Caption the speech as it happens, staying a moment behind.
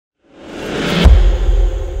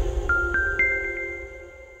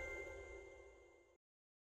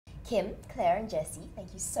Kim, Claire and Jessie,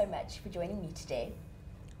 thank you so much for joining me today.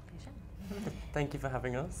 Pleasure. Thank you for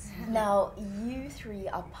having us. Now, you three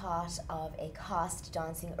are part of a cast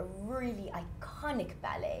dancing a really iconic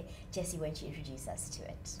ballet. Jessie, won't you introduce us to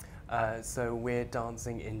it? So we're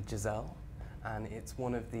dancing in Giselle, and it's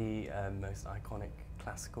one of the most iconic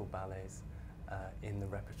classical ballets in the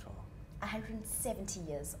repertoire. 170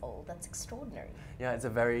 years old, that's extraordinary. Yeah, it's a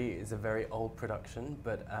very old production,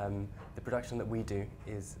 but the production that we do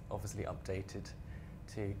is obviously updated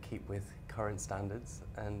to keep with current standards,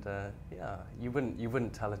 and yeah, you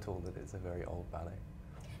wouldn't tell at all that it's a very old ballet.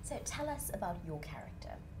 So tell us about your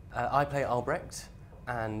character. I play Albrecht,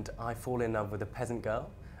 and I fall in love with a peasant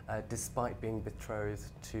girl, despite being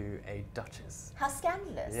betrothed to a duchess. How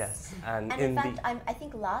scandalous. Yes. And in fact, I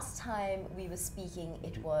think last time we were speaking,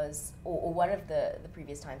 it was, or one of the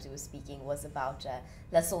previous times we were speaking was about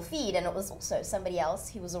La Solfide, and it was also somebody else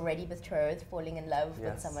who was already betrothed, falling in love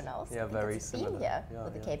with someone else. Yeah, very similar. Here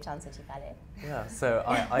with the Cape Town City Ballet. Yeah, so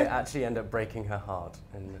I actually end up breaking her heart,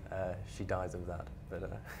 and she dies of that,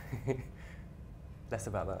 but less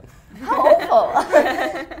about that. How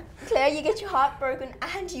awful! Claire, you get your heart broken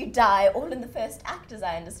and you die all in the first act, as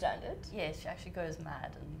I understand it. Yes, she actually goes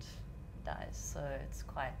mad and dies, so it's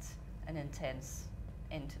quite an intense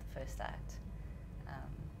end to the first act,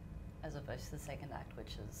 as opposed to the second act,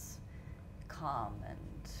 which is calm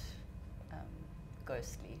and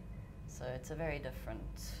ghostly. So it's a very different,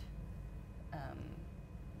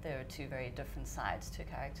 there are two very different sides to a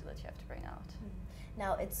character that you have to bring out.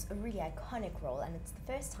 Now, it's a really iconic role, and it's the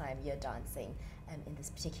first time you're dancing in this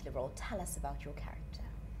particular role. Tell us about your character.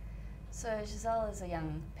 So Giselle is a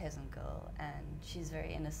young peasant girl, and she's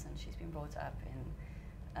very innocent. She's been brought up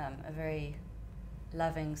in a very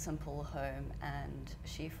loving, simple home, and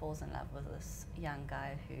she falls in love with this young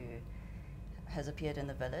guy who has appeared in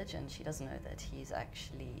the village, and she doesn't know that he's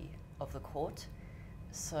actually of the court.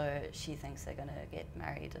 So she thinks they're going to get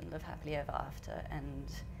married and live happily ever after, and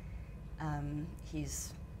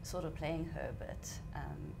he's sort of playing her a bit,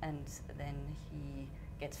 and then he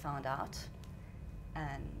gets found out,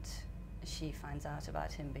 and she finds out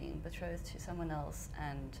about him being betrothed to someone else,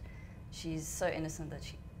 and she's so innocent that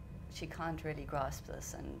she can't really grasp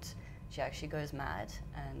this, and she actually goes mad,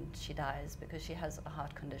 and she dies because she has a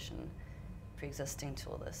heart condition pre-existing to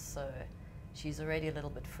all this, so she's already a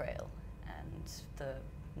little bit frail, and the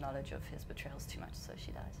knowledge of his betrayal is too much, so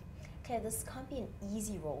she dies. Claire, this can't be an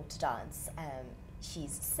easy role to dance.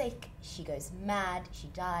 She's sick, she goes mad, she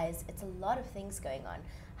dies. It's a lot of things going on.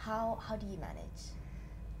 How do you manage?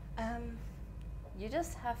 You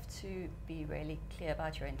just have to be really clear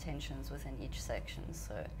about your intentions within each section.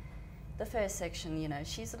 So the first section, you know,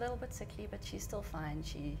 she's a little bit sickly, but she's still fine.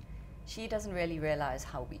 She doesn't really realize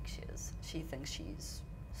how weak she is. She thinks she's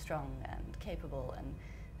strong and capable, and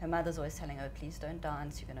her mother's always telling her, please don't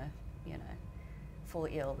dance, you're gonna, you know, fall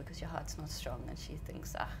ill because your heart's not strong, and she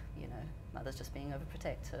thinks, you know, mother's just being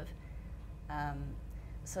overprotective.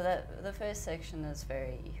 So the first section is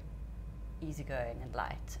very easygoing and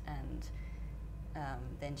light, and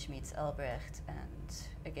then she meets Albrecht, and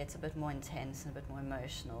it gets a bit more intense and a bit more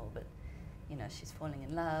emotional, but you know, she's falling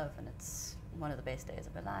in love, and it's one of the best days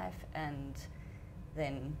of her life, and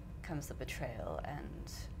then comes the betrayal,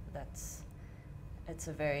 and it's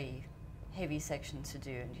a very heavy section to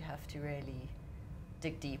do, and you have to really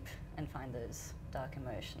dig deep and find those dark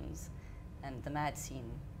emotions. And the mad scene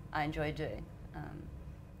I enjoy doing.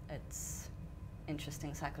 It's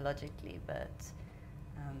interesting psychologically, but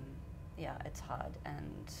yeah, it's hard,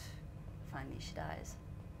 and finally she dies.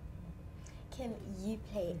 Kim, you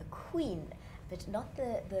play a queen, but not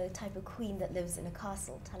the type of queen that lives in a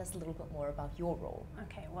castle. Tell us a little bit more about your role.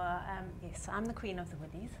 Okay, well, yes, I'm the queen of the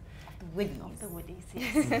Willies. The Willies? Of the Willies,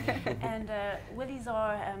 yes. And Willies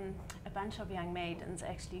are a bunch of young maidens,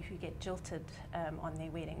 actually, who get jilted on their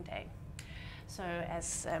wedding day. So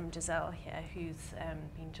as Giselle here, who's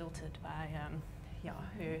been jilted by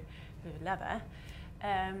her lover,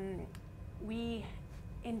 we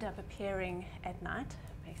end up appearing at night,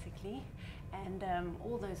 basically, and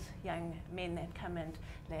all those young men that come and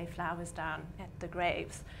lay flowers down at the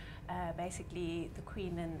graves, basically the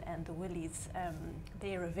Queen and the Willies,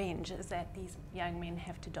 their revenge is that these young men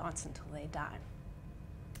have to dance until they die.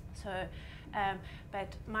 So,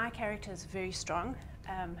 but my character is very strong.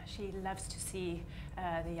 She loves to see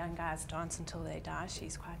the young guys dance until they die.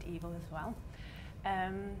 She's quite evil as well.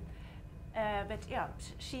 But yeah,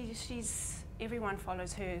 she's everyone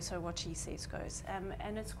follows her, so what she says goes.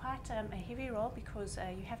 And it's quite a heavy role because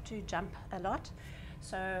you have to jump a lot.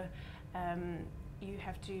 So you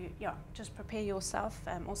have to, just prepare yourself.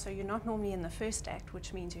 Also, you're not normally in the first act,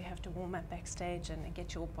 which means you have to warm up backstage and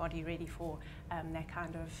get your body ready for that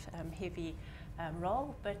kind of heavy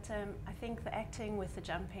role. But I think the acting with the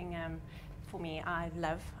jumping, for me, I'm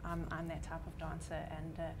that type of dancer,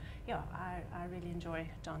 and I really enjoy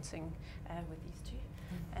dancing with these two.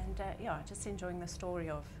 And just enjoying the story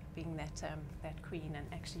of being that queen and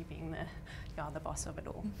actually being the boss of it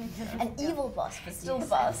all. An evil boss, but still the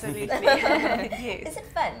boss. Absolutely. Yes. Is it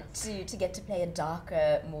fun to get to play a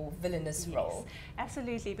darker, more villainous role?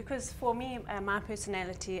 Absolutely, because for me, my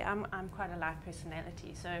personality, I'm quite a light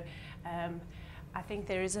personality, so I think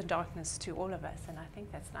there is a darkness to all of us, and I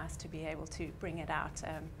think that's nice to be able to bring it out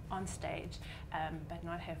on stage, but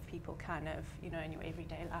not have people kind of, in your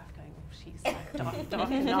everyday life going, oh, she's like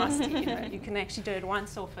dark and nasty. You can actually do it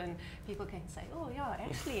once off, and people can say, oh yeah,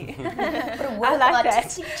 actually, I like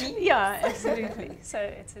that. Yeah, absolutely. So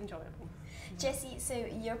it's enjoyable. Jessie, so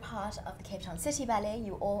you're part of the Cape Town City Ballet,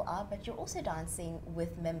 you all are, but you're also dancing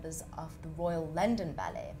with members of the Royal London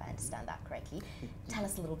Ballet, if I understand that correctly. Tell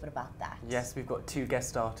us a little bit about that. Yes, we've got 2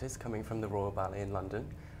 guest artists coming from the Royal Ballet in London,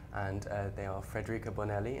 and they are Frederica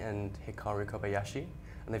Bonelli and Hikaru Kobayashi,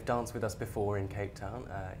 and they've danced with us before in Cape Town,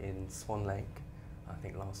 in Swan Lake, I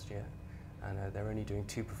think last year, and they're only doing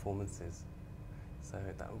 2 performances. So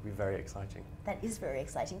that would be very exciting. That is very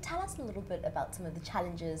exciting. Tell us a little bit about some of the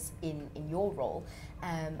challenges in your role.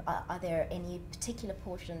 Are there any particular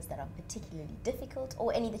portions that are particularly difficult,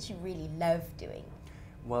 or any that you really love doing?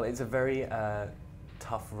 Well, it's a very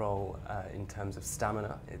tough role in terms of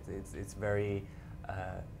stamina. It's very,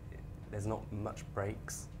 there's not much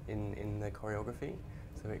breaks in the choreography,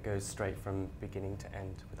 so it goes straight from beginning to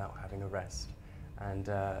end without having a rest. And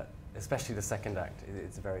especially the second act,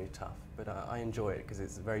 it's very tough, but I enjoy it because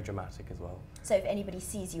it's very dramatic as well. So if anybody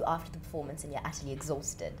sees you after the performance and you're utterly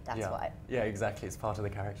exhausted, that's why? Yeah, exactly, it's part of the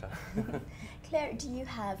character. Claire, do you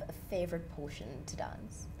have a favourite portion to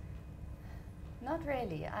dance? Not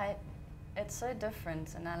really. It's so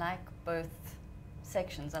different, and I like both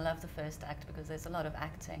sections. I love the first act because there's a lot of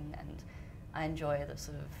acting, and I enjoy the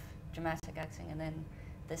sort of dramatic acting, and then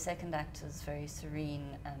the second act is very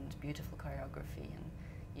serene and beautiful choreography, and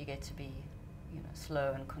you get to be,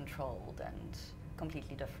 slow and controlled and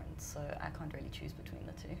completely different. So I can't really choose between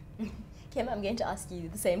the two. Kim, I'm going to ask you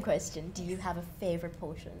the same question. Do you have a favourite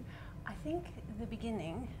portion? I think the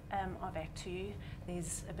beginning of Act 2,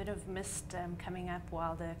 there's a bit of mist coming up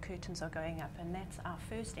while the curtains are going up, and that's our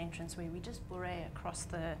first entrance where we just bourrée across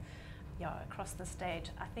the stage.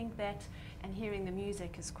 I think that, and hearing the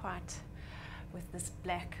music is quite, with this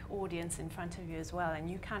black audience in front of you as well, and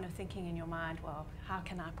you kind of thinking in your mind, well, how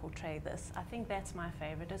can I portray this? I think that's my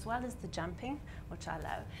favourite, as well as the jumping, which I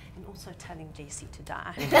love, and also telling Jessie to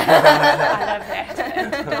die. I love that,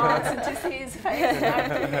 and to dance and to see his face.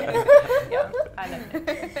 I love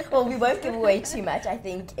it. Well, we won't give away too much. I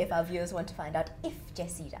think if our viewers want to find out if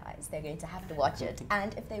Jessie dies, they're going to have to watch it.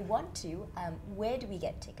 And if they want to, where do we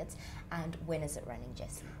get tickets, and when is it running,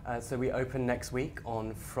 Jessie? So we open next week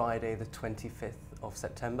on Friday the 25th of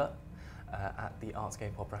September at the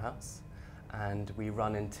Artscape Opera House, and we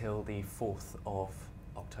run until the 4th of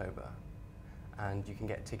October. And you can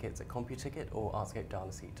get tickets at CompuTicket or Artscape Dial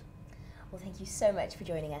a Seat. Well, thank you so much for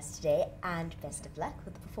joining us today, and best of luck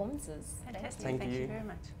with the performances. Fantastic. Thank you very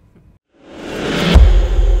much.